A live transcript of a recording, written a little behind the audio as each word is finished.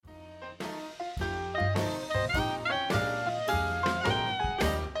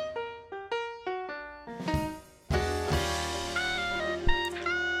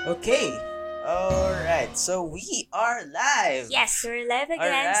Okay. Alright. So we are live. Yes, we're live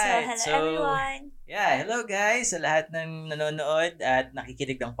again. Alright. So, hello everyone. Yeah, hello guys sa lahat ng nanonood at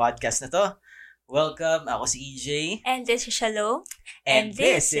nakikinig ng podcast na to. Welcome. Ako si EJ. And this is Shalom. And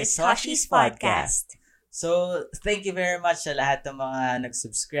this is Hoshi's podcast. Podcast. So, thank you very much sa lahat ng mga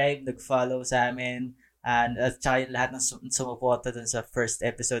nag-subscribe, nag-follow sa amin, and tsaka yung lahat ng sumuporta dun sa first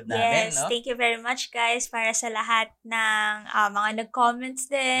episode namin, Yes, no? thank you very much guys para sa lahat ng mga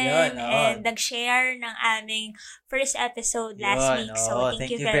nag-comments din Yun, and nag-share ng aming first episode last week. So,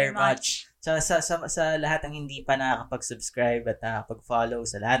 thank you very much. Sa lahat ng hindi pa nakakapag-subscribe at nakakapag-follow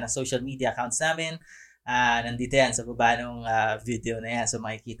sa lahat ng social media accounts namin, nandito yan sa baba ng video na yan. So,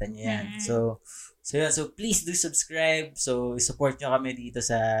 makikita nyo yan. So please do subscribe. So, support nyo kami dito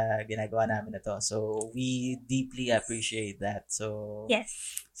sa ginagawa namin na to. So, we deeply appreciate that. So, Yes.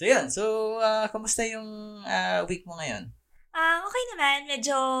 So, yun. So, kamusta yung week mo ngayon? Okay naman.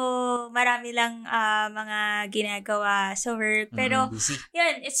 Medyo marami lang mga ginagawa sa work. Pero, Busy.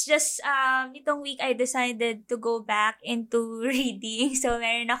 yun, it's just, itong week I decided to go back into reading. So,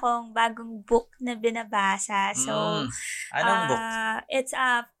 meron akong bagong book na binabasa. So, Anong book? It's,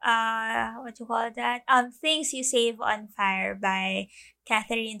 what you call that? Things You Save on Fire by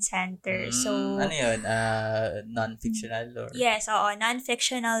Catherine Center. So, ano yun? Non-fictional? Or? yes, oo.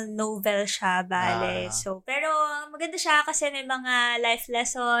 Non-fictional novel siya, bale. So, pero maganda siya kasi may mga life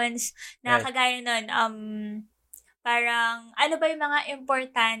lessons na Right. kagaya nun, parang ano ba yung mga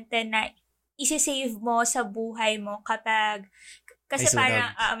importante na isi-save mo sa buhay mo kapag kasi May sunog.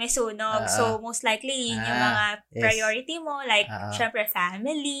 parang may sunog. So, most likely, yun yung mga yes. priority mo. Like, Ah. syempre,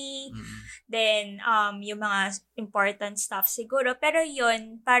 family. Mm. Then, yung mga important stuff siguro. Pero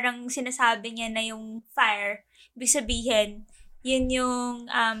yun, parang sinasabi niya na yung fire, ibig sabihin, yun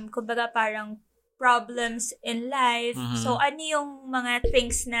yung, kumbaga parang problems in life. Mhm. So, ano yung mga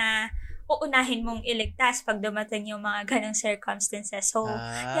things na uunahin mong iligtas pag dumating yung mga ganong circumstances. So,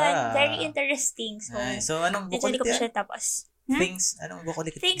 yan, very interesting. So, Nice. So, anong book medyo hindi ulit ko pa yan? siya tapos. Anong book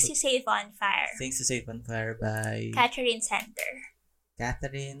ulit? Things You Save on Fire. Things to Save on Fire by Catherine Center.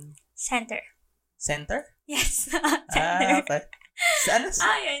 Catherine Center. Center? Yes. Center. Okay. Saan?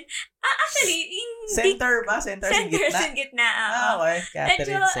 Ayun. Actually, yung Center ba? Center sa Center gitna? sa gitna. Okay.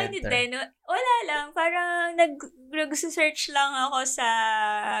 Catherine Medyo, Center. din, wala lang. Parang nag-search lang ako sa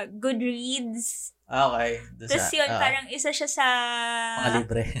Goodreads. Okay. Tapos yun, parang isa siya sa... mga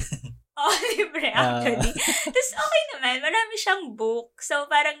libre. libre actually. Tapos okay naman, marami siyang book. So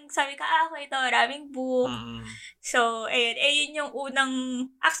parang sabi ka, okay ito, maraming book. So, ayun. Yun yung unang,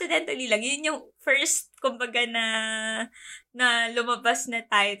 accidentally lang, yun yung first, kumbaga na lumabas na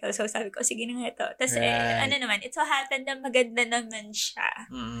title. So sabi ko, sige na nga ito. Tapos ano naman, it so happened na maganda naman siya.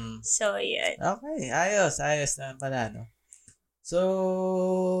 So, yun. Okay. Ayos naman pala, no? So,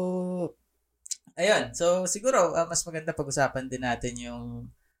 ayun. So, siguro, mas maganda pag-usapan din natin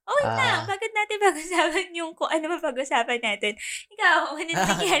yung Bakit natin pag-usapan yung kung ano mapag-usapan natin? Ikaw, ano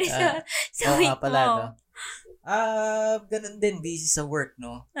nangyari sa week pala, mo? no? Ganun din, busy sa work,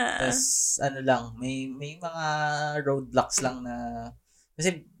 no? Tapos, may mga roadblocks lang na,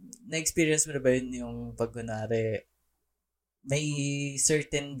 kasi, na-experience mo na ba yun yung pag kunwari, may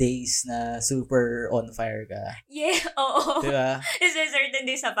certain days na super on fire ka? Yeah, oo. Diba? Is there certain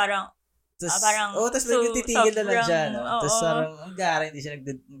days na parang, tapos may titigil na lang siya, no? Tapos parang, ang gara, hindi siya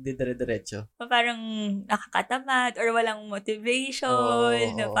nagdidire-diretso. Parang nakakatamad or walang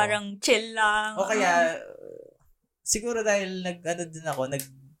motivation, na parang chill lang. O kaya, siguro dahil din ako,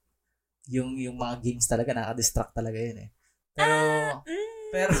 yung mga games talaga, nakadistract talaga yun eh.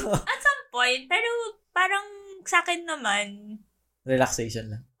 Pero, at some point, pero parang sa akin naman, relaxation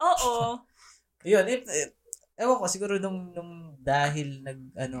lang. Oo. Yun, ewan ko, siguro nung dahil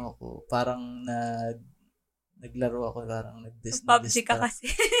ako, parang naglaro ako, parang PUBG ka kasi.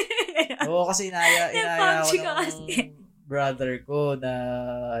 Oo, kasi inaya PUBG ako ka ng kasi. brother ko na,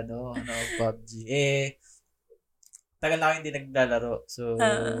 PUBG. Tagal na ako hindi naglalaro. So,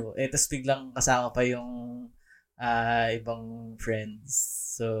 tapos biglang kasama pa yung ibang friends.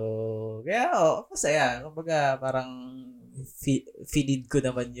 So, kaya, masaya. Kumbaga, parang feelid ko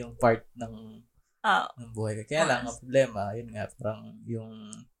naman yung part ng buhay ko. Kaya lang, ang problema, yun nga, parang yung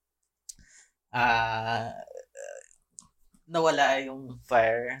nawala yung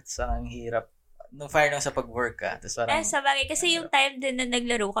fire. So, ang hirap. Nung fire nung sa pag-work ka. Tapos parang, sa bagay. Kasi yung time din na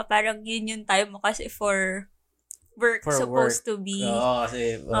naglaro ka, parang yun yung time mo kasi for work supposed to be. Oo,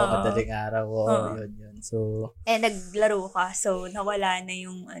 kasi madaling araw. Yun. So, naglaro ka. So, nawala na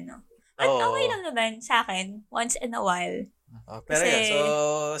yung But okay lang naman sa akin, once in a while. Pero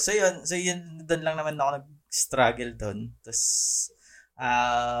yun, so yun, doon lang naman ako nag-struggle doon. Tapos,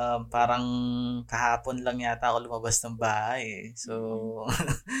 parang kahapon lang yata ako lumabas ng bahay. So,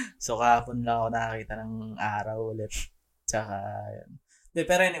 so kahapon lang ako nakakita ng araw ulit. Tsaka, yun.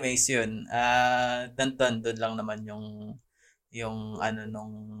 Pero anyways, yun. Doon lang naman yung ano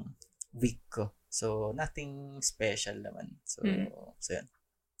nung week ko. So, nothing special naman. So yun.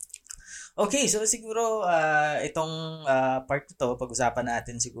 Okay, so siguro itong part to, pag-usapan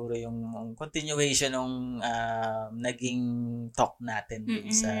natin siguro yung continuation ng naging talk natin dun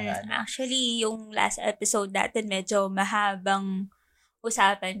sa ano. Actually, yung last episode natin medyo mahabang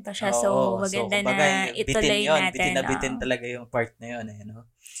usapan pa siya. So, maganda kumbaga, na ituloy natin. Bitin na bitin talaga yung part na yun. No?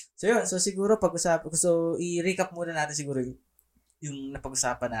 So yun, so siguro pag-usapan, so i-recap muna natin siguro yung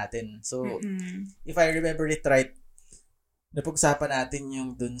napag-usapan natin. So, if I remember it right, napag-usapan natin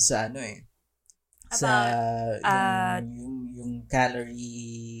yung dun sa ano yung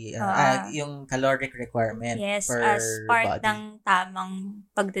calorie yung caloric requirement as part body. ng tamang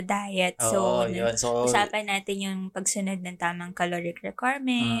pagda-diet. Yun. So usapan natin yung pagsunod ng tamang caloric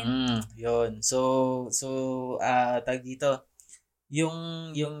requirement. Yun. So tag dito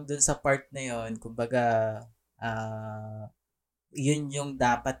yung dun sa part na yun, kumbaga yun yung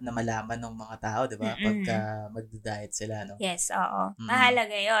dapat na malaman ng mga tao, di ba? Pagka magda-diet sila, no? Yes, oo.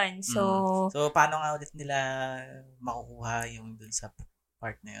 Mahalaga yun. So paano nga ulit nila makukuha yung dun sa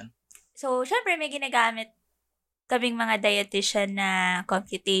part na yun? So, syempre may ginagamit kaming mga dietitian na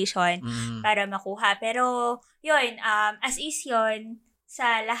computation para makuha. Pero, yun, as is yun,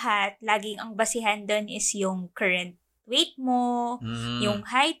 sa lahat, laging ang basihan dun is yung current weight mo, yung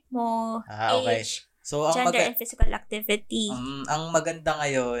height mo, age, so, gender and physical activity. Ang maganda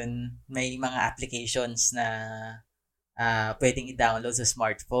ngayon, may mga applications na pwedeng i-download sa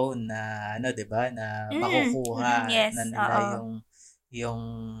smartphone na ano, 'di ba, na makukuha na nila yung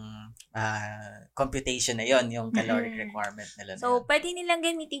computation na yon, yung caloric requirement nila. So, pwede nilang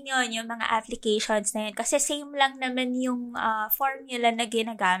gamitin yon, yung mga applications na yun. Kasi same lang naman yung formula na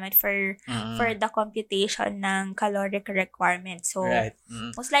ginagamit for the computation ng caloric requirement. So,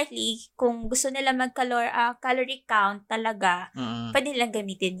 most likely, kung gusto nila mag-calorie count talaga, pwede nilang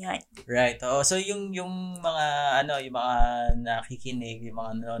gamitin yon. Right. So, yung mga yung mga nakikinig, yung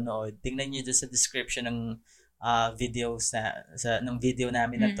mga nanonood, tingnan niyo doon sa description ng videos ng video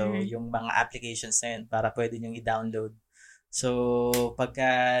namin na to, yung mga applications na yun para pwede nyo i-download. So,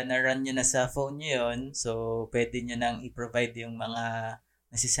 pagka na-run nyo na sa phone nyo yun, so pwede nyo nang i-provide yung mga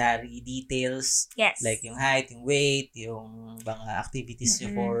necessary details. Yes. Like yung height, yung weight, yung mga activities nyo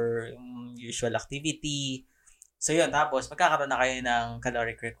for yung usual activity. So, yun. Tapos, magkakaroon na kayo ng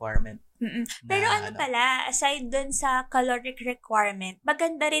caloric requirement. Pero pala, aside dun sa caloric requirement,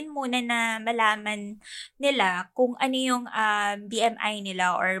 maganda rin muna na malaman nila kung ano yung BMI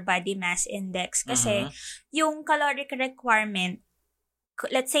nila or body mass index. Kasi yung caloric requirement,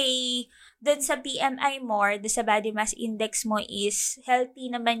 let's say, dun sa BMI mo or dun sa body mass index mo is healthy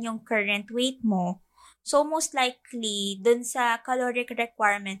naman yung current weight mo. So, most likely, dun sa caloric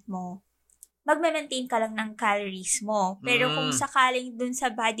requirement mo, magme-maintain ka lang ng calories mo. Pero kung sakaling dun sa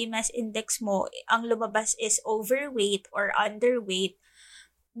body mass index mo, ang lumabas is overweight or underweight,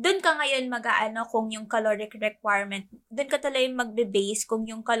 dun ka ngayon mag-aano kung yung caloric requirement, dun ka tuloy magbe-base kung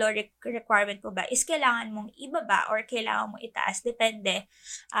yung caloric requirement mo ba is kailangan mong ibaba or kailangan mong itaas. Depende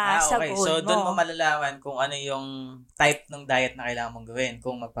sa goal mo. So, dun mo malalaman kung ano yung type ng diet na kailangan mong gawin.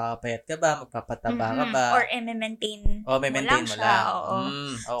 Kung magpapapayat ka ba, magpapataba ka ba. Or i-maintain mo lang siya.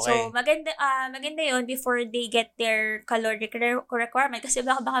 Okay. So, maganda yun before they get their caloric requirement. Kasi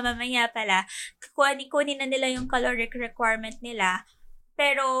baka mamaya pala, kunin na nila yung caloric requirement nila.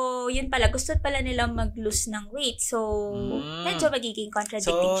 Pero, yun pala, gusto pala nilang mag-lose ng weight. So, medyo magiging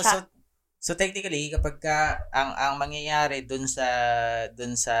contradicting siya. So technically, kapag ang mangyayari dun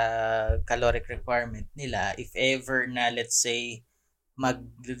sa caloric requirement nila, if ever na, let's say,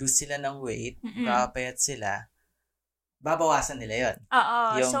 mag-lose sila ng weight, kapayat sila, babawasan nila yon.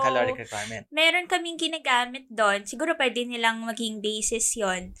 Yung caloric requirement. Meron kaming ginagamit doon. Siguro pwede nilang maging basis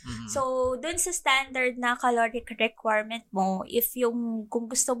yon. So, doon sa standard na caloric requirement mo, kung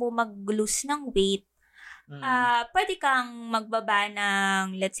gusto mo mag-lose ng weight, pwede kang magbaba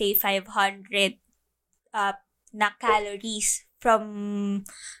ng, let's say, 500 na calories from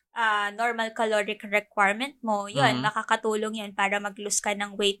normal caloric requirement mo. Yun, makakatulong yun para mag-lose ka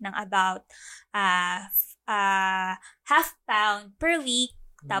ng weight ng about half pound per week.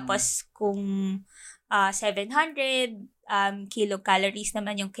 Tapos kung 700 kilocalories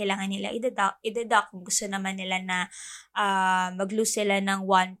naman yung kailangan nila i-deduct kung gusto naman nila na mag-lose sila ng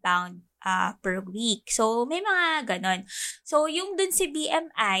 1 pound per week. So, may mga ganon. So, yung dun si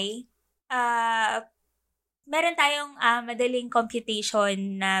BMI, meron tayong madaling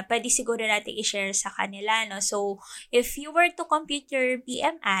computation na pwede siguro natin i-share sa kanila, no? So, if you were to compute your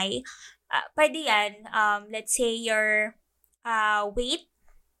BMI, pwede yan, let's say your weight,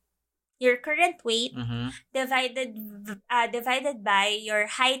 your current weight divided by your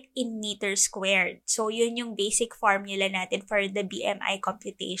height in meters squared. So, yun yung basic formula natin for the BMI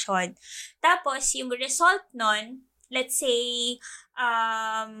computation. Tapos, yung result nun, let's say,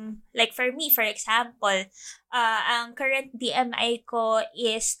 like for me, for example, ang current BMI ko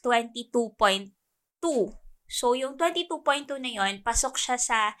is 22.2. So, yung 22.2 na yun, pasok siya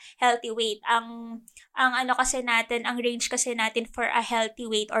sa healthy weight. Ang kasi natin, ang range kasi natin for a healthy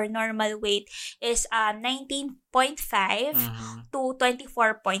weight or normal weight is 19.5 to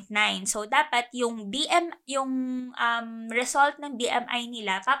 24.9. So, dapat yung result ng BMI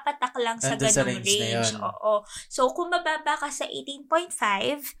nila, papatak lang sa ganung range. Oo. So, kung mababa ka sa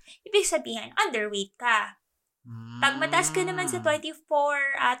 18.5, ibig sabihin, underweight ka. Pag mataas ka naman sa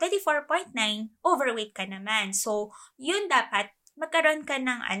 24.9, overweight ka naman. So, yun dapat magkaroon ka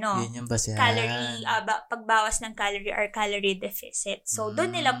ng yun yung basehan. Calorie, pagbawas ng calorie or calorie deficit. So,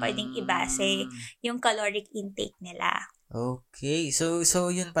 doon nila pwedeng ibase yung caloric intake nila. Okay. So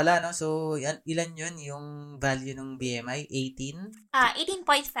yun pala, no? So, ilan yun yung value ng BMI? 18?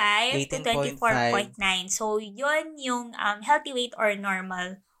 18.5 to 24.9. So, yun yung healthy weight or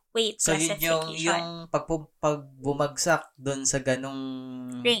normal weight so, classification. So, yung pag bumagsak doon sa ganong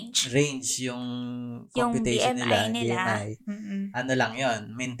range yung computation BMI nila. Ano lang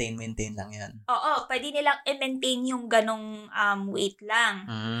yun? Maintain lang yun. Oo, pwede nilang i-maintain yung ganong weight lang.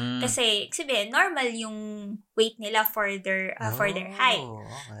 Kasi, sabihin, normal yung weight nila for their height.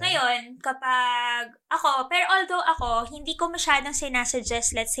 Okay. Ngayon, kapag although ako, hindi ko masyadong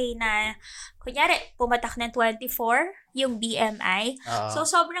sinasuggest, let's say na, kunyari, pumatak ng 24 yung BMI. So,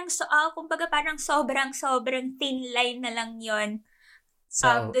 kumbaga parang sobrang thin line na lang yun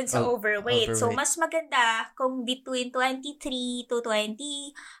dun sa overweight. So, mas maganda kung between 23 to 20,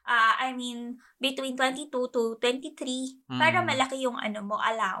 between 22 to 23, para malaki yung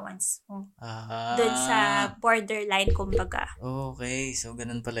allowance mo. Dun sa borderline, kumbaga. Okay, so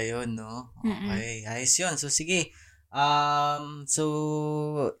ganun pala yun, no? Okay, ayos yun. So, sige. So,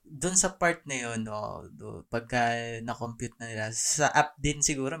 dun sa part na yun, no, pagka na-compute na nila, sa app din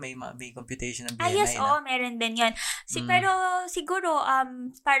siguro may computation ng BMI yes, oo, meron din yun. Pero siguro,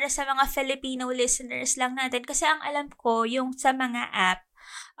 para sa mga Filipino listeners lang natin, kasi ang alam ko, yung sa mga app,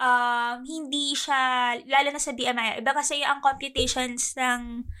 hindi siya, lalo na sa BMI, iba kasi ang computations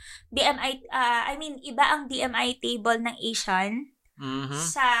ng BMI, iba ang BMI table ng Asian,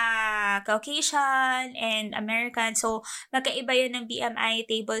 sa Caucasian and American. So, magkaiba yun ng BMI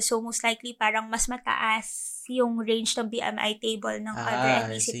table. So, most likely, parang mas mataas yung range ng BMI table ng other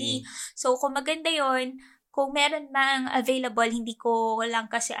ethnicity. So, kung maganda yun, kung meron mang available, hindi ko lang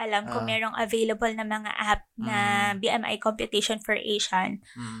kasi alam kung merong available na mga app na BMI computation for Asian.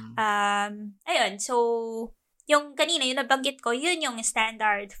 Ayun, so, yung kanina, yung nabanggit ko, yun yung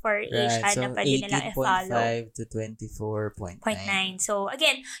standard for Asian na pwede nilang i-follow. 18.5 to 24.9. So,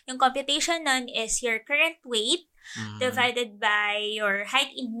 again, yung computation nun is your current weight divided by your height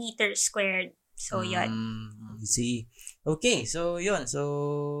in meters squared. So, yun. See. Okay, so yun.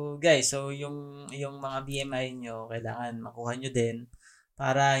 So, guys, so yung mga BMI nyo, kailangan makuha nyo din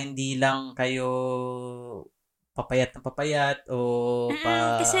para hindi lang kayo papayat na papayat o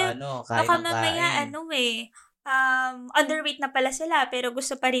kasi kain ng kain. Baka mamaya, underweight na pala sila pero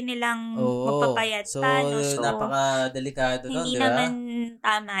gusto pa rin nilang magpapayat pa. So, napaka-delikado nun, hindi diba? naman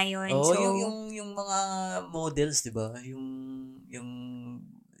tama yun. So, yung mga models, diba? Yung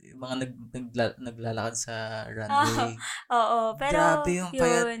mga naglalakad sa runway. Oo, pero grabe yung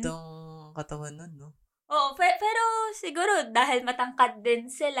payat ng katawan nun, no? Oo, pero siguro dahil matangkad din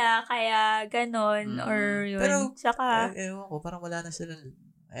sila, kaya ganon, or yun. Pero, saka, ewan ko, parang wala na sila.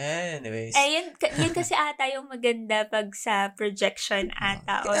 Anyways. Yun kasi ata yung maganda pag sa projection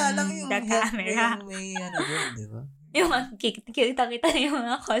ata on the camera. Yung may doon, di ba? Yung kita-kita na yung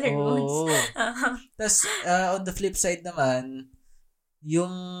mga collarbones. Tapos, on the flip side naman,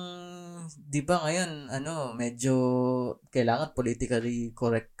 yung, di ba ngayon, medyo kailangan politically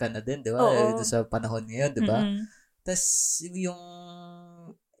correct ka na din, di ba? Ito sa panahon ngayon, di ba? Tapos,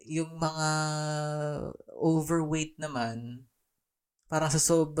 yung mga overweight naman, parang sa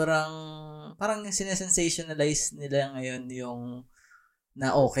parang sinesensationalize nila ngayon yung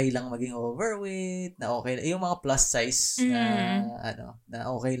na okay lang maging overweight, na okay, yung mga plus size na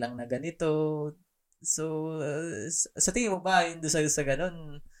okay lang na ganito. So, sa tingin mo ba, yung sa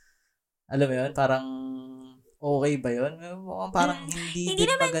ganun, alam mo yun, parang okay ba yun? Parang hindi din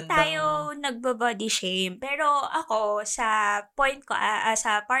naman magandang... tayo nagbo-body shame. Pero ako, sa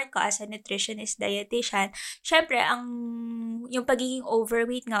sa part ko as a nutritionist dietitian, syempre, yung pagiging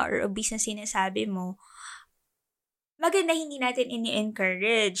overweight nga or obese na sinasabi mo, maganda hindi natin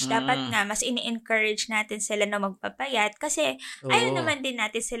ini-encourage. Dapat nga, mas ini-encourage natin sila na magpapayat kasi ayaw naman din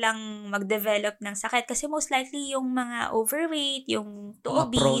natin silang mag-develop ng sakit. Kasi most likely, yung mga overweight, yung to mga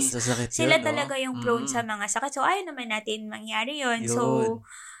prone obese, sa sakit sila yun, no? talaga yung prone sa mga sakit. So, ayaw naman natin mangyari yun. So, Yun.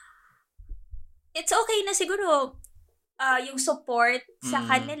 it's okay na siguro yung support sa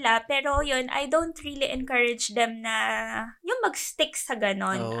kanila. Pero yun, I don't really encourage them na yung mag-stick sa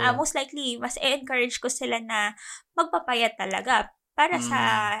ganon. Most likely, mas i-encourage ko sila na magpapayat talaga para sa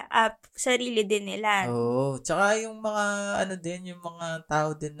sarili din nila. Tsaka yung mga ano din, yung mga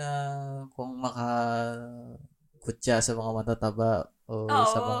tao din na kung makakutya sa mga matataba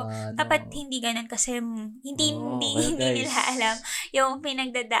sa mga dapat hindi ganun kasi hindi nila alam yung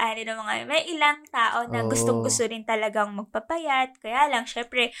pinagdadaanan ng mga may ilang tao na gustong-gusto rin talagang magpapayat, kaya lang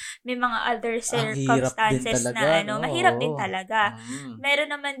syempre may mga other circumstances na mahirap din talaga. Meron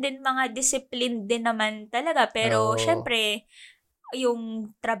naman din mga discipline din naman talaga, pero syempre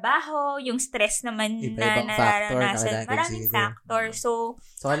yung trabaho, yung stress naman na nararanasan, maraming factor. So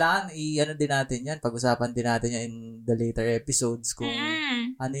kailangan i-ano din natin yan, pag-usapan din natin yan in the later episodes kung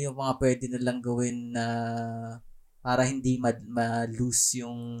ano yung mga pwede nilang gawin na para hindi ma-lose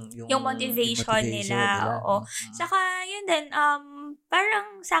yung motivation nila. Oo. Saka, yun din,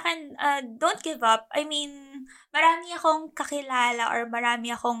 parang sa akin, don't give up. I mean, marami akong kakilala or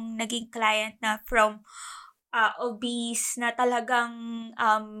marami akong naging client na from obese na talagang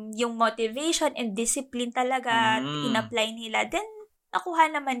yung motivation and discipline talaga in-apply nila. Then,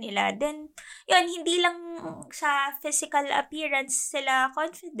 nakuha naman nila. Then, yun, hindi lang sa physical appearance sila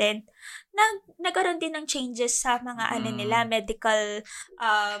confident, nagkaroon din ng changes sa mga nila, medical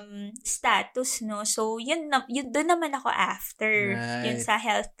status, no? So, yun doon naman ako after. Right. Yun sa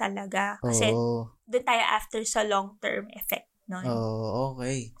health talaga. Kasi, doon tayo after sa long-term effect. No?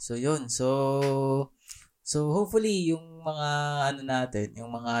 Okay. So, yun. So hopefully yung mga natin, yung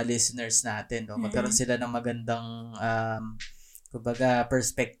mga listeners natin, magkaroon sila ng magandang kumbaga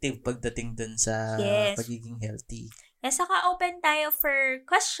perspective pagdating dun sa pagiging healthy. Saka open tayo for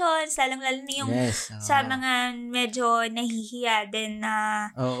questions, lalong-lalo na yung sa mga medyo nahihiya din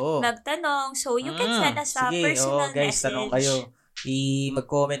na magtanong. So you can send us a personal guys, message. Tanong kayo.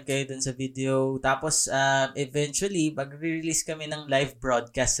 Mag-comment kayo dun sa video. Tapos, eventually, mag-release kami ng live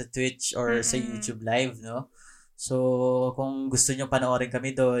broadcast sa Twitch or sa YouTube live, no? So, kung gusto nyo panoorin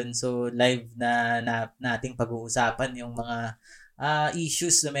kami dun, so live na nating pag-uusapan yung mga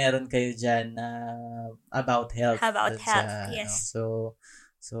issues na meron kayo dyan about health. About health, yes.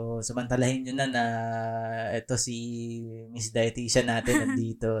 So, samantalahin nyo na ito si Miss Dietitian natin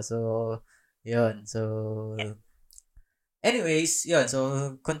nandito. So, yun. So, anyways, yun. So,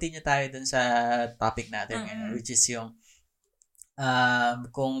 continue tayo dun sa topic natin ngayon, which is yung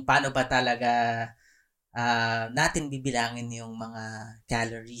kung paano ba talaga natin bibilangin yung mga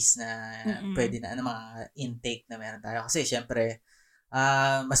calories na pwede na, mga intake na meron tayo. Kasi, syempre,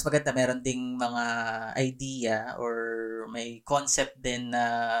 mas maganda meron ding mga idea or may concept din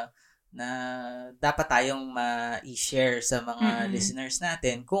na dapat tayong ma-share sa mga listeners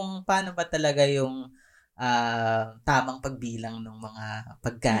natin kung paano ba talaga yung tamang pagbilang ng mga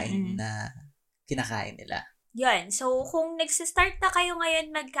pagkain na kinakain nila. Yun. So, kung nagsistart na kayo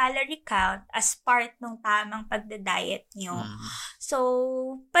ngayon mag-calorie count as part ng tamang pagda-diet nyo, so,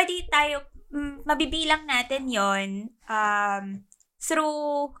 pwede tayo, mabibilang natin yon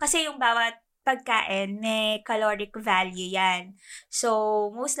through, kasi yung bawat pagkain may caloric value yan.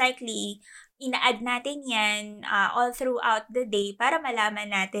 So, most likely, ina-add natin yan all throughout the day para malaman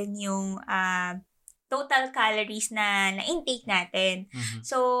natin yung total calories na intake natin.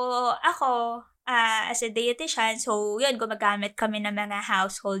 So, ako, as a dietitian, so yun, gumagamit kami ng mga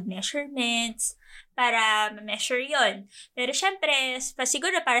household measurements para ma-measure yun. Pero syempre,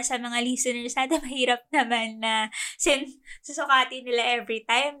 siguro para sa mga listeners natin, mahirap naman na susukatin nila every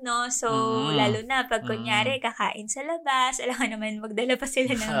time, no? So, lalo na pag kunyari, kakain sa labas, alam naman magdala pa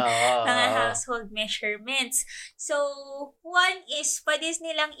sila ng mga household measurements. So, one is, pwede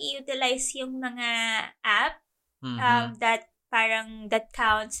nilang i-utilize yung mga app that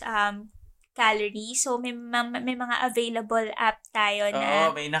counts calories. So, may mga available app tayo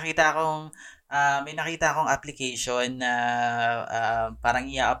na... may nakita akong application na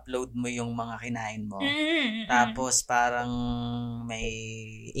parang i-upload mo yung mga kinain mo. Tapos, parang may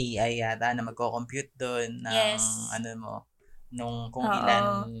AI yata na magko-compute doon ng kung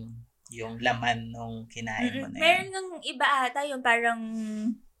ilan yung laman nung kinain mo na yun. Meron ng iba ata yung parang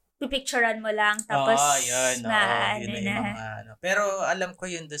pipicturean mo lang tapos yun na mga ano. Pero alam ko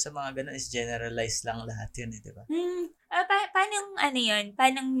yun doon sa mga ganun is generalized lang lahat yun, di ba? Paano yung ano yun?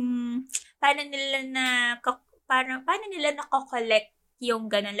 Paano nila na-collect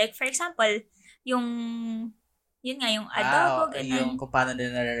yung ganun? Like for example, yung yung adobo, ganun. Yung kung paano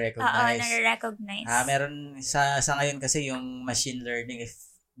nila nare-recognize. Nare-recognize. Meron sa ngayon kasi yung machine learning, if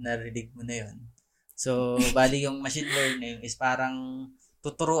narinig mo na yun. So, bali yung machine learning is parang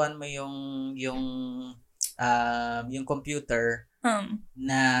tuturuan mo yung computer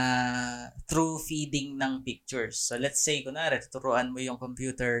na through feeding ng pictures. So, let's say, kunwari, tuturuan mo yung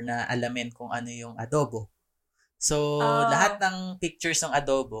computer na alamin kung ano yung adobo. So, lahat ng pictures ng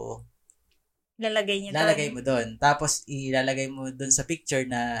adobo, lalagay mo doon. Tapos, ilalagay mo doon sa picture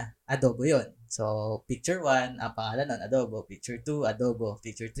na adobo yon. So, picture 1, ang pangalan nun, adobo. Picture 2, adobo.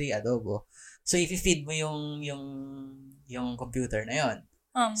 Picture 3, adobo. So, i-feed mo yung computer na yon.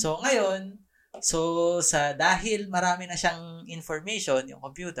 So, ngayon, dahil marami na siyang information, yung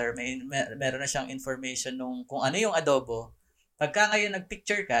computer, meron na siyang information nung kung ano yung adobo. Pagka ngayon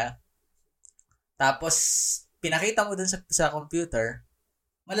nag-picture ka, tapos pinakita mo dun sa computer,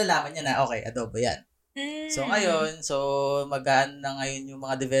 malalaman niya na, okay, adobo yan. So, ngayon, magaan na ngayon yung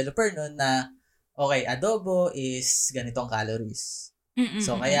mga developer nun na, okay, adobo is ganitong calories.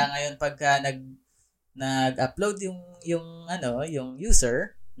 So, kaya ngayon pagka nag-upload yung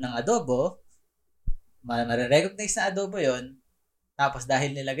user ng adobo, ma-recognize na adobo yon. Tapos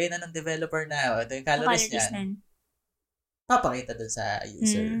dahil nilagay na ng developer na ito yung calories niyan, papakita dun sa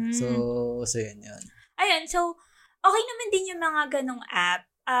user. So yun. Ayun, so okay naman din yung mga ganong app.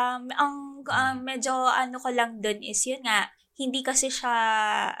 Ang medyo ko lang dun is yun nga, hindi kasi siya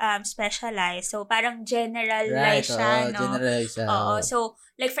specialized. So, parang generalized siya, no? Generalized siya. So,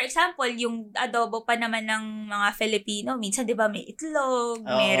 like for example, yung adobo pa naman ng mga Filipino, minsan 'di ba may itlog,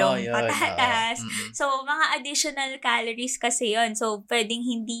 merong patatas. So, mga additional calories kasi 'yon. So, pwedeng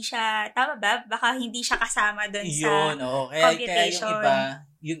hindi siya, tama ba? Baka hindi siya kasama doon sa computation. Kaya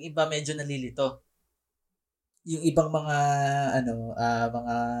yung iba medyo nalilito. Yung ibang mga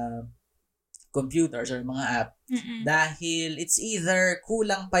mga computers or mga app, dahil it's either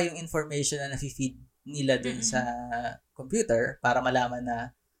kulang pa yung information na nafi-feed nila dun sa computer para malaman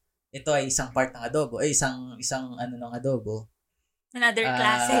na ito ay isang part ng adobo, ay isang ng adobo. Another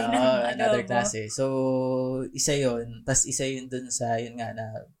klase ng adobo. Another klase. So, isa yun. Tas isa yun dun sa, yun nga na,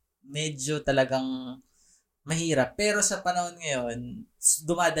 medyo talagang mahirap. Pero sa panahon ngayon,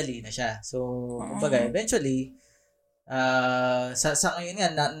 dumadali na siya. So, kumbaga, eventually, sa ngayon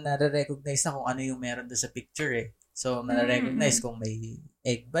nga, nare-recognize na kung ano yung meron doon sa picture eh. So, nare-recognize kung may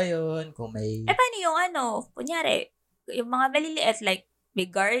egg ba yun, kung may... paano yung kunyari, yung mga maliliit, like,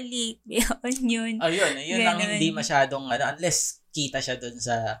 may garlic, may onion. Yun lang hindi masyadong, unless kita siya doon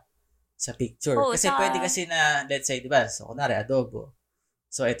sa picture. Kasi pwede kasi na, let's say, di ba, so, kunwari, adobo.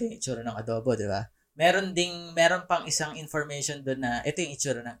 So, ito yung itsura ng adobo, di ba? Meron pang isang information doon na, ito yung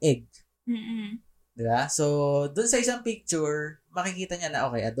itsura ng egg. Diba? So, dun sa isang picture, makikita niya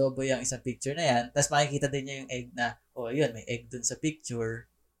na, okay, adobo yung isang picture na yan. Tapos makikita din niya yung egg na, yun, may egg dun sa picture.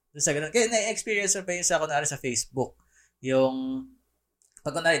 Dun sa ganun. Kaya na-experience ko pa yun kunwari sa Facebook. Yung,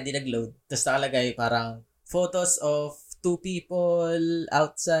 pag kunwari, hindi nag-load, tapos nakalagay parang, photos of 2 people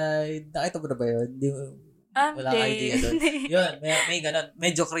outside. Nakita mo na ba yun? Wala kang idea doon. Yun, may ganun.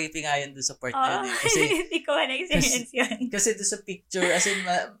 Medyo creepy nga yun doon sa part na yun. Kasi, hindi ko na-experience yun. Kasi doon sa picture, as in,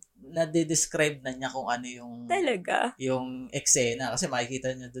 na-describe na niya kung ano yung talaga yung eksena. Kasi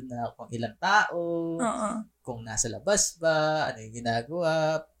makikita niya doon na kung ilang tao, kung nasa labas ba, ano yung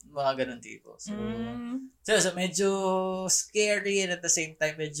ginagawa, mga ganun tipo. So medyo scary and at the same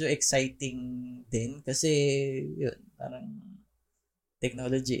time medyo exciting din kasi yun, parang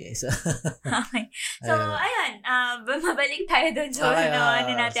technology eh. So, okay. So, ayun. Mabalik tayo doon sa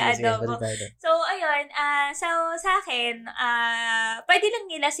natin adobo. So, ayun. So, sa akin, pwede lang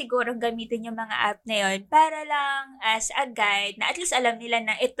nila siguro gamitin yung mga app na yun para lang as a guide na at least alam nila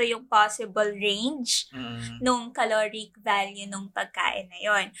na ito yung possible range nung caloric value nung pagkain na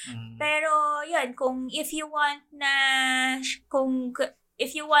yun. Pero, yun, if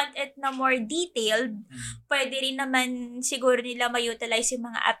you want it na more detailed, pwede rin naman siguro nila ma-utilize yung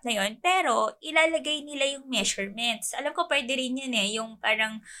mga app na yon, pero ilalagay nila yung measurements. Alam ko pwede rin yun yung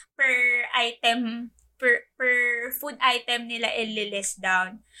parang per item, per food item nila i-list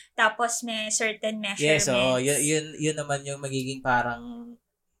down. Tapos may certain measurements. Yes, yun naman yung magiging parang,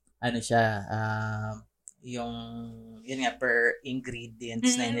 yun nga, per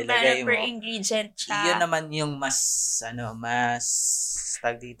ingredients na nilagay mo. Per ingredient siya. Yun naman yung mas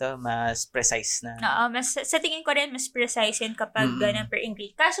mas precise na. Oo, sa tingin ko rin, mas precise yun kapag ganun per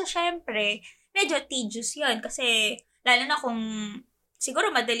ingredient. Kaso, syempre, medyo tedious yun. Kasi, lalo na kung, siguro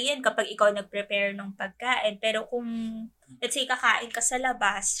madali yan kapag ikaw nag-prepare ng pagkain. Pero kung, let's say, kakain ka sa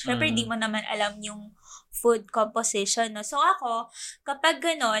labas, syempre, di mo naman alam yung food composition, no? So, ako, kapag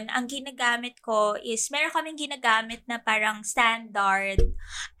ganun, ang ginagamit ko is, meron kaming ginagamit na parang standard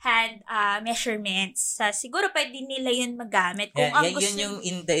hand measurements. Siguro, pwede nila yun magamit. Kung ang gusto... Yun yung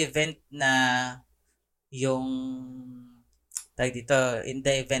in the event na yung in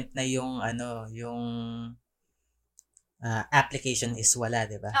the event na yung application is wala,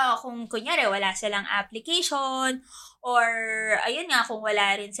 di ba? Kung kunyari wala silang application or ayun nga, kung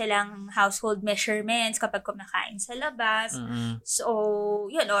wala rin silang household measurements kapag kumakain sa labas. So,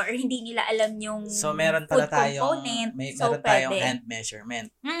 yun, or hindi nila alam yung meron pala component. Meron tayong hand measurement.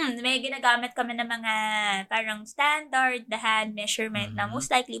 May ginagamit kami ng mga parang standard na hand measurement na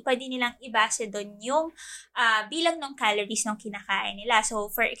most likely pwede nilang ibase doon yung bilang ng calories ng kinakain nila. So,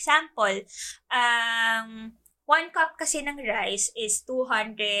 for example, 1 cup kasi ng rice is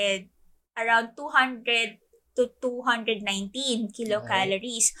around 200 to 219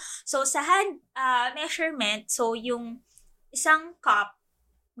 kilocalories. Okay. So, sa hand measurement, so yung isang cup,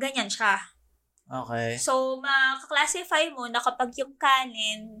 ganyan siya. Okay. So, makaklasify mo na kapag yung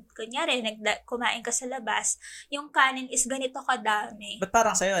kanin, kunyari, kumain ka sa labas, yung kanin is ganito kadami. Ba't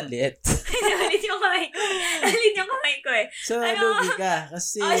parang sa'yo ang liit? Nalit yung kamay ko. Nalit yung kamay ko eh. So, lugi ka.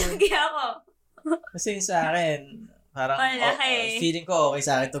 Kasi... lugi ako. Kasi sa akin, parang feeling ko okay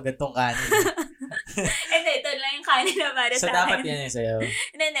sa akin itong gantong kanin. Ito lang yung kanin na para so, sa akin. So, dapat yan yung sa'yo?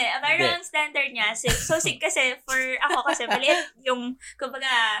 Hindi. Parang standard niya. So, kasi for ako kasi maliit yung,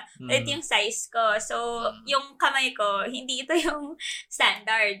 kumbaga, maliit yung size ko. So, yung kamay ko, hindi ito yung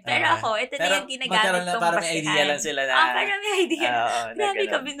standard. Pero ako, ito na yung ginagamit kong parang may idea lang sila na. Parang may idea. Grabe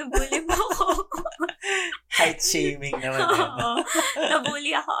ka, binubuli mo ako. Height shaming naman. Oo.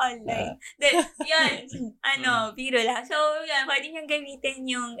 Nabully ako online. Then, yan. Biro lang. So, yan. Pwede niyang gamitin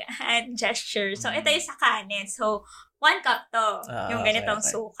yung hand gesture. So, ito yung sa kanin. So, 1 cup to. Yung ganitong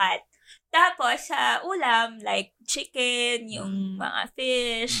sukat. Tapos, sa ulam, like chicken, yung mga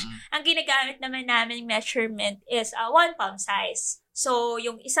fish, ang ginagamit naman namin measurement is 1 pound size. So,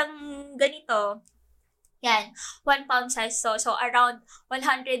 yung isang ganito, yan, 1 pound size to. So, around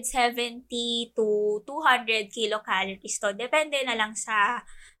 170 to 200 kilocalories to. Depende na lang sa,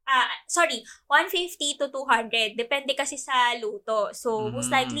 150 to 200. Depende kasi sa luto. So, most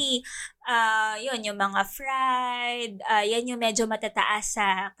likely, yun, yung mga fried, yan yung medyo matataas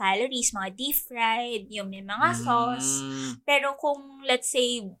sa calories, mga deep fried, yung may mga sauce. Pero kung, let's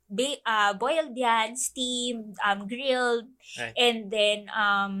say, boiled yan, steamed, grilled, right. And then,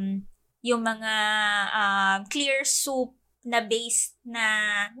 yung mga clear soup na based na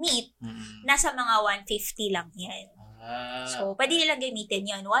meat, nasa mga 150 lang yan. So, pwede nilang gamitin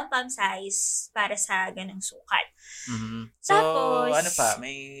yun. 1 pound size para sa ganang sukat. So, tapos, ano pa?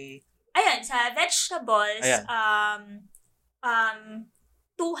 Ayun, sa vegetables,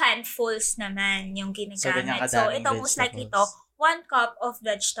 2 handfuls naman yung ginagamit. So, ito most likely to 1 cup of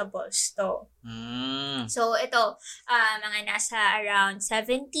vegetables to. So, ito, mga nasa around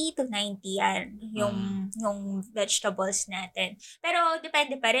 70 to 90 yan, yung vegetables natin. Pero,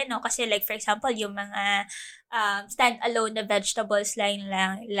 depende pa rin, no? Kasi like, for example, yung mga stand-alone na vegetables lang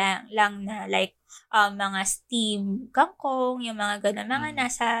na like, mga steam kangkong, yung mga ganun, mga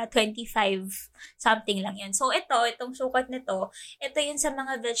nasa 25 something lang yun. So, itong sukat nito, ito yun sa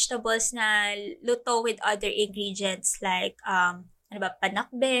mga vegetables na luto with other ingredients like,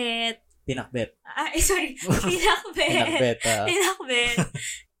 panakbet. Pinakbet. Pinakbet. Pinakbet.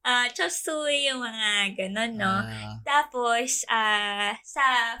 Chop suey, yung mga ganun, no? Tapos, sa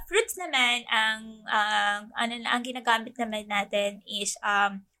fruits naman, ang ginagamit naman natin is,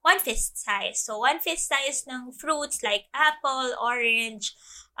 1 fist size. So, 1 fist size ng fruits like apple, orange,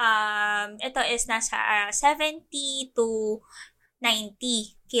 ito is nasa 70 to 90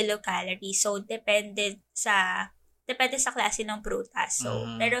 kilocalories. So, depende sa klase ng prutas. So,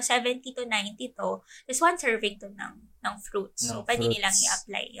 pero 70 to 90 to is 1 serving to ng fruits. So, pwede nilang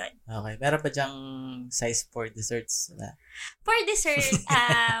i-apply yun. Okay. Meron pa dyang size for desserts? For dessert,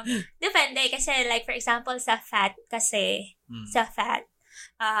 depende. Kasi like, for example, sa fat,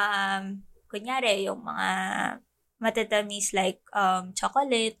 kunyari, yung mga matatamis like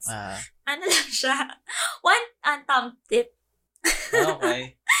chocolates, ano lang siya, 1 thumb tip.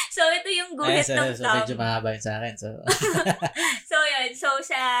 Okay. So, ito yung guhit ng thumb. So, medyo mahaba yun sa akin. So, so yun. So,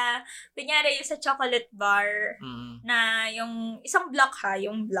 kunyari yung sa chocolate bar, na yung isang block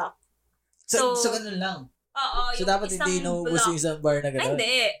yung block. So ganun lang? Oo, so, dapat hindi inuubos yung isang bar na gano'n?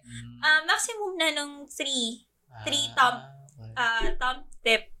 Hindi. Maximum na nung 3 thumb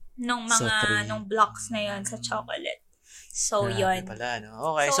tip nung blocks na yun sa chocolate. So, yun. Pala,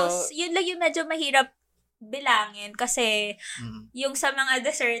 no? Okay, so, yun lang yung medyo mahirap bilangin kasi yung sa mga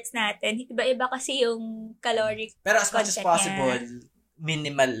desserts natin, iba-iba kasi yung caloric content. Pero as much as possible,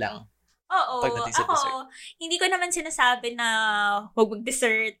 minimal lang. Oo. Ako, hindi ko naman sinasabi na huwag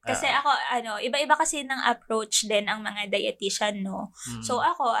mag-dessert. Kasi ako, iba-iba kasi ng approach din ang mga dietitian, no? So,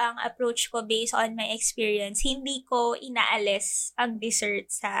 ako, ang approach ko based on my experience, hindi ko inaalis ang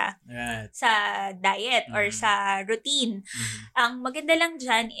dessert sa diet or sa routine. Ang maganda lang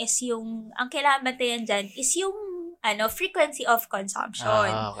dyan is ang kailangan bantayan dyan is yung frequency of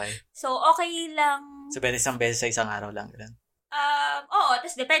consumption. Okay. So, okay lang. So, isang beses sa isang araw lang. Ganun. Oo,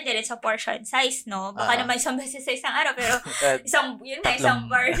 tapos depende rin sa portion size, no? Baka naman isang beses sa isang araw, pero isang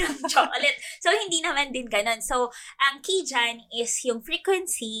bar ng chocolate. So, hindi naman din ganun. So, ang key dyan is yung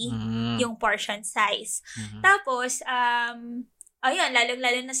frequency, yung portion size. Tapos, ayun,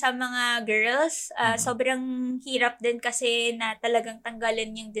 lalong-lalo na sa mga girls, sobrang hirap din kasi na talagang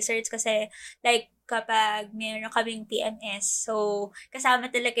tanggalin yung desserts kasi like kapag meron kaming PMS, so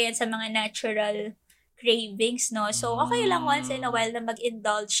kasama talaga yan sa mga natural cravings, no? So, okay lang once in a while na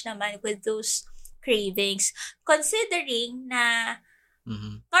mag-indulge naman with those cravings. Considering na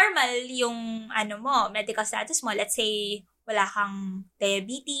normal yung medical status mo, let's say, wala kang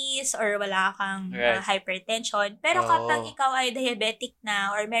diabetes or wala kang hypertension. Pero kapag ikaw ay diabetic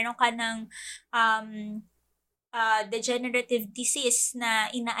na or meron ka ng degenerative disease na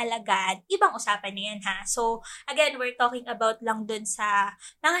inaalagaan, ibang usapan na yan, ha? So, again, we're talking about lang dun sa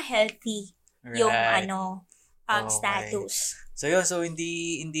mga healthy yung status. So yun,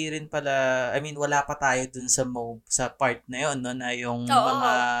 hindi rin pala, wala pa tayo dun sa part na yun, no, na yung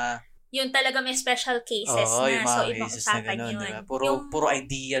mga yung talaga may special cases na, so ibang usapan na ganun, yun. Diba? Puro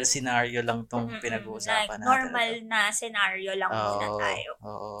ideal scenario lang tong pinag-uusapan natin. Normal na scenario lang muna tayo.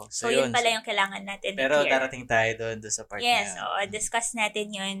 So yun pala yung kailangan natin pero darating tayo doon sa part na yun. Discuss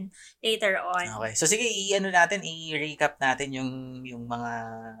natin yun later on. Okay. So sige, i-recap natin yung mga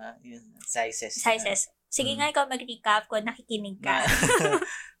sizes. Sige nga, ikaw mag-recap kung nakikinig ka.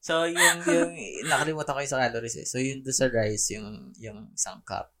 So yung nakalimutan ko yung sa calories So yung doon sa rice, yung isang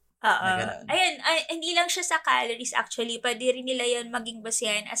cup. Ayun, hindi lang siya sa calories actually. Pwede rin nila yun maging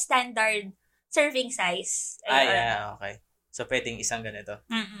basehan as standard serving size. Okay. So, pwedeng isang ganito?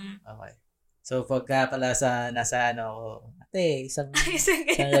 Okay. So, pagka pala nasa isang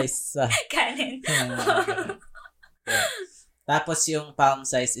rice. Kanin. Tapos, yung palm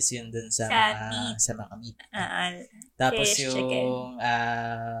size is yun dun sa mga meat. Tapos, fish, yung, chicken.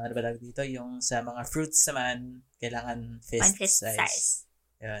 ano ba dito? Yung sa mga fruits naman, kailangan fist size.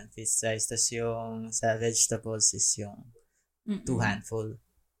 Yan, fist size. Tapos yung sa vegetables is yung 2 handful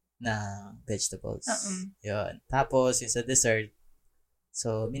ng vegetables. Yun. Tapos yung sa dessert,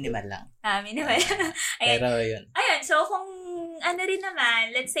 so minimal lang. Minimal. Pero yun. Ayun, so kung rin naman,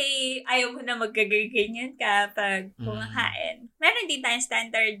 let's say ayaw mo na magkaganyan ka pag kumakain. Meron din tayong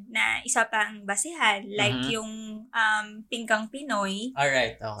standard na isa pang basihan, like yung pinggang Pinoy.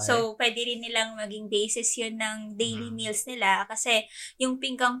 Alright, okay. So, pwede rin nilang maging basis yun ng daily meals nila kasi yung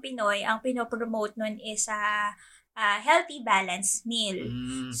pinggang Pinoy, ang pinopromote nun is healthy balanced meal.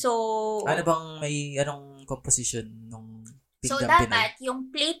 So, ano bang anong composition nung pinggang Pinoy? So, dapat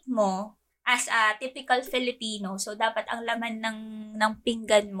yung plate mo as a typical Filipino, so dapat ang laman ng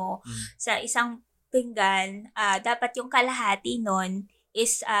pinggan mo sa isang pinggan, dapat yung kalahati nun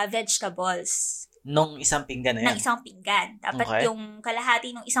is vegetables. Nung isang pinggan na yan? Ng isang pinggan. Dapat yung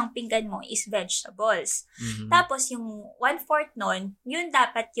kalahati ng isang pinggan mo is vegetables. Tapos yung 1/4 nun, yun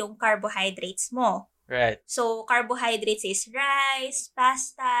dapat yung carbohydrates mo. Right. So, carbohydrates is rice,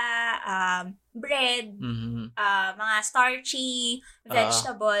 pasta, bread, mga starchy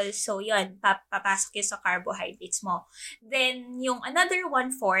vegetables. So, yun, papasok yun sa carbohydrates mo. Then, yung another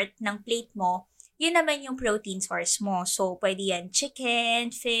 1/4 ng plate mo, yun naman yung protein source mo. So, pwede yan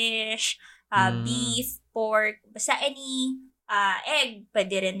chicken, fish, beef, pork, basta any egg,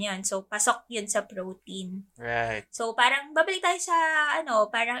 pwede rin yun. So, pasok yun sa protein. Right. So, parang babalik tayo sa,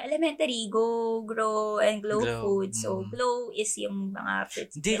 parang elementary, go, grow, and glow food. So, glow is yung mga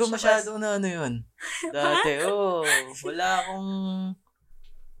fruits. Hindi ko masyado na yun. Dati, wala akong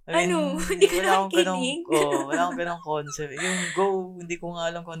Ano? Hindi ka nakikinig? Wala akong ganong concept. Yung go, hindi ko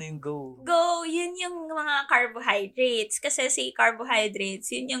nga alam kung ano yung go. Go, yun yung mga carbohydrates. Kasi si carbohydrates,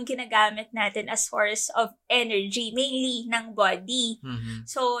 yun yung ginagamit natin as source of energy, mainly ng body. Mm-hmm.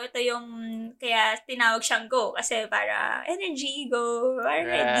 So, ito yung, kaya tinawag siyang go. Kasi para energy, go,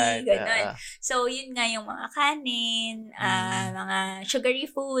 ready, gano'n. So, yun nga yung mga kanin, mga sugary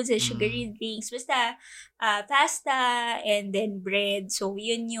foods, sugary drinks, basta pasta, and then bread. So,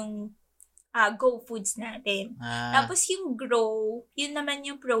 yun yung go foods natin. Tapos yung grow, yun naman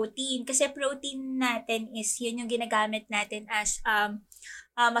yung protein. Kasi protein natin is yun yung ginagamit natin as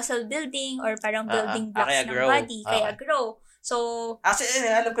muscle building or parang building blocks ng grow. Body. Kaya grow. So,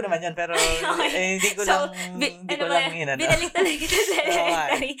 actually, alam ko naman yan, pero hindi ko lang inano. Binalik talaga kita sa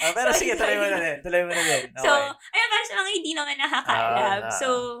elementary. Pero sige, tuloy mo na din. Okay. So, ayun, para sa mga hindi naman nakakaalam. So,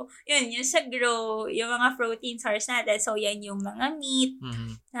 yun, yung sa grow, yung mga protein source natin. So, yan yung mga meat,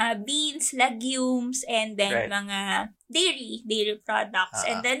 beans, legumes, and then mga dairy products.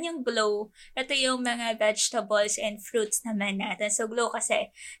 And then yung glow, ito yung mga vegetables and fruits naman natin. So, glow kasi,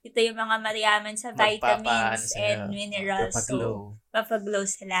 ito yung mga mayaman sa vitamins and minerals. So, papaglow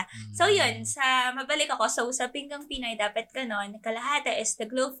sila. So, yun, mabalik ako. So, sa Pinggang Pinoy, dapat ganon. Kalahata is the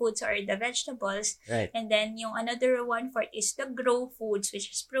glow foods or the vegetables. Right. And then, yung another 1/4 is the grow foods,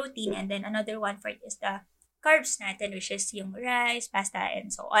 which is protein. And then, another 1/4 is the carbs natin, which is yung rice, pasta, and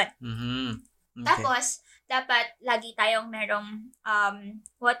so on. Okay. Tapos, dapat lagi tayong merong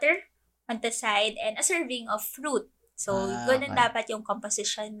water on the side and a serving of fruit. So, ganun dapat yung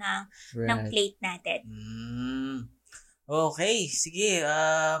composition ng plate natin. Okay, sige.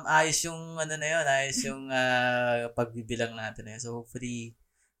 Ayos yung ayos yung pagbibilang natin. So, hopefully,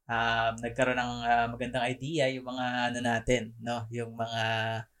 nagkaroon ng magandang idea yung mga natin, no? Yung mga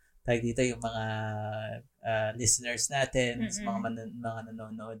yung mga listeners natin, mga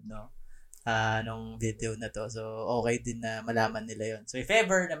nanonood, no? Nung video na to. So, okay din na malaman nila yon. So, if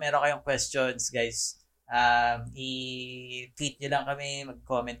ever na meron kayong questions, guys, i-tweet nyo lang kami,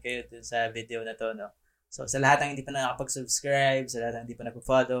 mag-comment kayo dun sa video na to, no? So, sa lahat ng hindi pa nakapag-subscribe, sa lahat ng hindi pa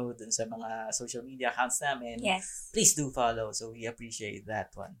nag-follow dun sa mga social media accounts namin, please do follow. So, we appreciate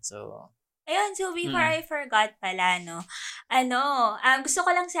that one. So, ayun, so before I forgot pala, no, gusto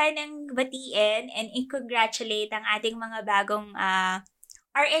ko lang sanang batiin and i-congratulate ang ating mga bagong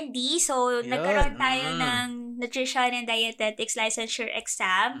R&D. So, nagkaroon tayo ng Nutrition and Dietetics Licensure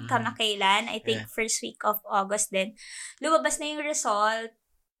Exam kamakailan. I think first week of August din. Lumabas na yung result.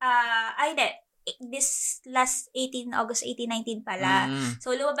 This last August 18, 19 pala.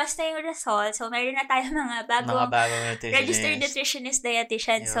 So, lumabas na yung result. So, mayroon na tayo mga bagong registered nutritionist,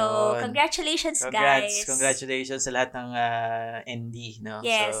 dietitian. Yun. So, congratulations, guys. Congratulations sa lahat ng ND, no?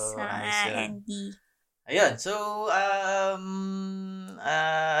 Yes, so, ND. Ayun. So,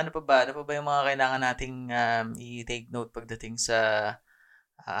 ano pa ba? Ano pa ba yung mga kailangan nating i-take note pagdating sa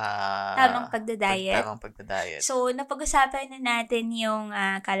tamang pagda-diet. So, napag-usapan na natin yung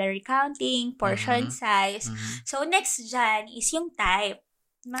calorie counting, portion size. So, next dyan is yung type.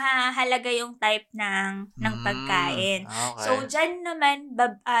 Mahalaga yung type ng pagkain. Okay. So, dyan naman,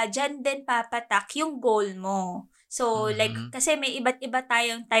 dyan din papatak yung goal mo. So, like, kasi may iba't iba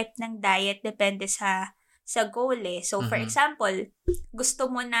tayong type ng diet, depende sa goal eh. So, for example, gusto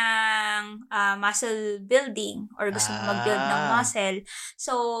mo ng muscle building or gusto mo mag-build ng muscle.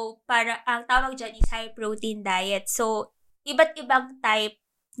 So, ang tawag dyan is high protein diet. So, iba't ibang type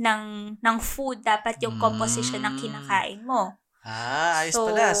ng food dapat yung composition ng kinakain mo. Ayos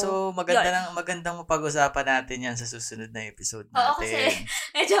pala. So, magandang mapag-usapan natin yan sa susunod na episode natin. Oo, kasi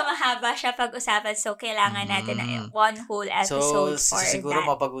medyo mahaba siya pag-usapan. So, kailangan natin na one whole episode for that. Siguro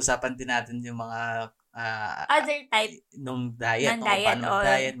mapag-usapan din natin yung mga other type nung diet, paano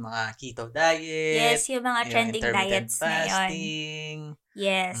diet, mga keto diet. Yes, yung mga trending diets fasting. Ngayon.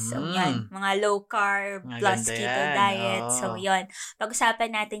 Yes, so yan. Mga low carb plus keto diet. So, yun.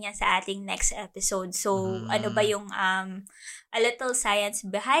 Pag-usapan natin yan sa ating next episode. So, ano ba yung a little science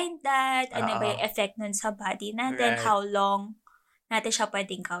behind that? Ano ba yung effect nun sa body natin? Right. How long natin siya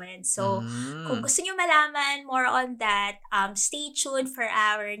pwedeng gawin. So, kung gusto nyo malaman more on that, stay tuned for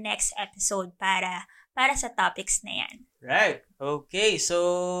our next episode para sa topics na yan. Right. Okay. So,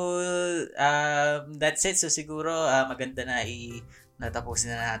 that's it. So, siguro, maganda na natapusin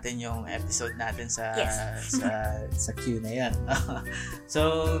na natin yung episode natin sa queue na yan.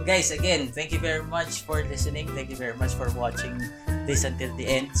 So, guys, again, thank you very much for listening. Thank you very much for watching this until the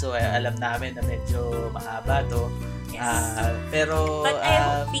end. So, alam namin na medyo mahaba to. Yes. Pero but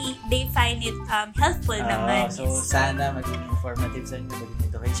I hope they find it helpful naman. So, sana maging informative sa inyo, maging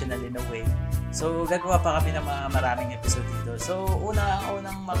educational in a way. So, gagawa pa kami ng mga maraming episode dito. So,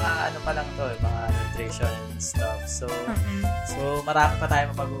 unang mga ano pa lang to, mga nutrition and stuff. So, so marami pa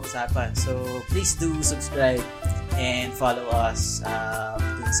tayo mapag-uusapan. So, please do subscribe and follow us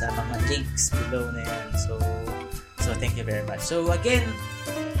dun sa mga links below na yan. So thank you very much. So, again,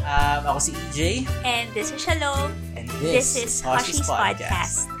 ako si EJ. And this is Shalom. And this is Hoshi's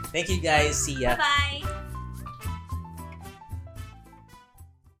Podcast. Thank you guys. See ya. Bye.